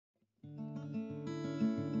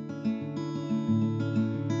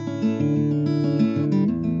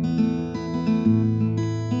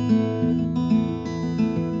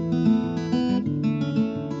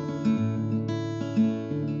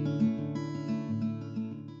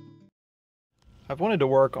I've wanted to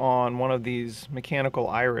work on one of these mechanical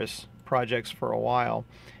iris projects for a while,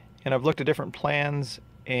 and I've looked at different plans,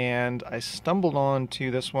 and I stumbled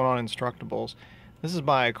onto this one on Instructables. This is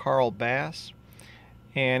by Carl Bass,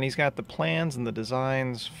 and he's got the plans and the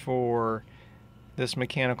designs for this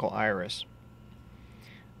mechanical iris.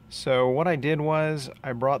 So what I did was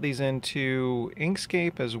I brought these into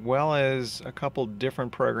Inkscape as well as a couple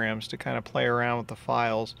different programs to kind of play around with the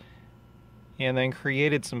files, and then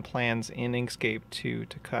created some plans in Inkscape to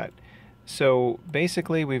cut. So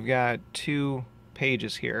basically we've got two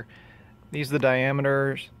pages here. These are the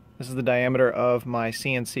diameters. This is the diameter of my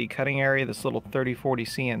CNC cutting area, this little 3040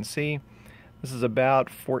 CNC. This is about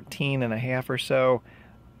 14.5 or so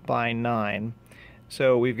by 9.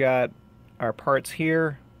 So we've got our parts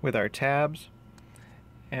here with our tabs,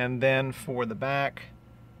 and then for the back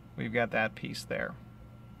we've got that piece there.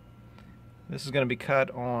 This is going to be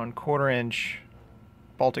cut on 1/4-inch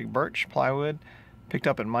Baltic birch plywood picked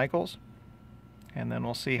up at Michael's, and then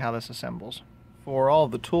we'll see how this assembles. For all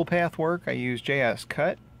of the toolpath work I use JS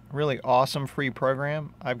Cut. Really awesome free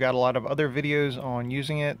program. I've got a lot of other videos on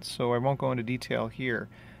using it, so I won't go into detail here,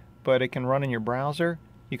 but it can run in your browser.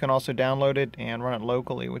 You can also download it and run it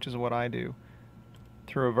locally, which is what I do,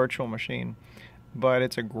 through a virtual machine. But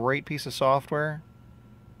it's a great piece of software,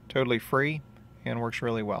 totally free, and works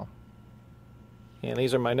really well. And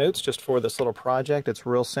these are my notes just for this little project. It's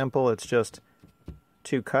real simple. It's just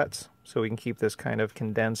 2 cuts, so we can keep this kind of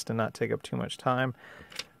condensed and not take up too much time.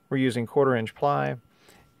 We're using 1/4-inch ply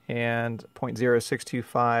and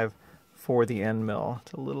 0.0625 for the end mill.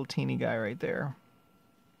 It's a little teeny guy right there.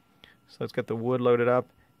 So let's get the wood loaded up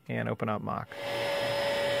and open up mock.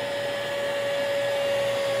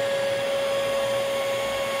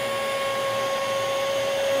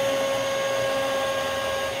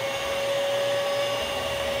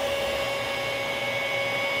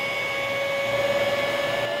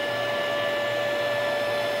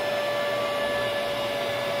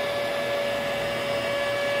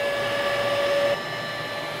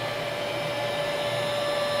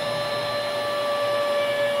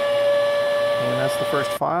 And that's the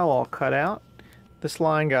first file all cut out. This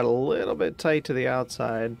line got a little bit tight to the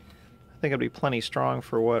outside. I think it'll be plenty strong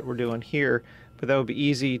for what we're doing here, but that would be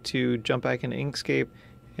easy to jump back into Inkscape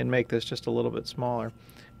and make this just a little bit smaller.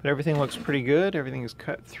 But everything looks pretty good. Everything is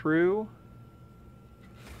cut through.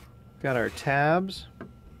 Got our tabs.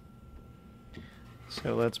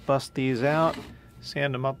 So let's bust these out,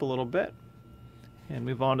 sand them up a little bit, and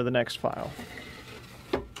move on to the next file.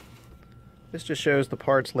 This just shows the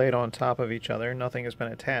parts laid on top of each other. Nothing has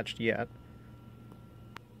been attached yet.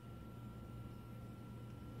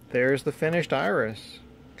 There's the finished iris.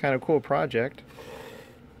 Kind of cool project.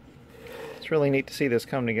 It's really neat to see this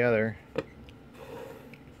come together.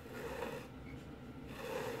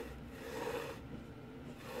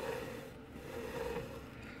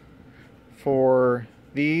 For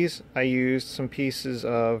these, I used some pieces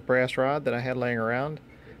of brass rod that I had laying around.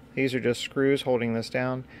 These are just screws holding this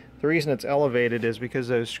down. The reason it's elevated is because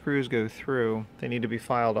those screws go through. They need to be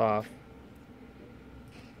filed off.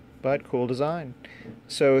 But cool design.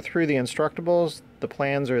 So through the Instructables, the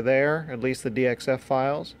plans are there, at least the DXF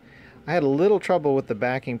files. I had a little trouble with the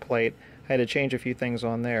backing plate. I had to change a few things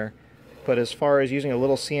on there. But as far as using a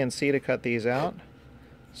little CNC to cut these out,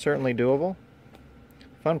 certainly doable.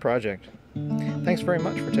 Fun project. Thanks very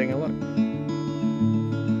much for taking a look.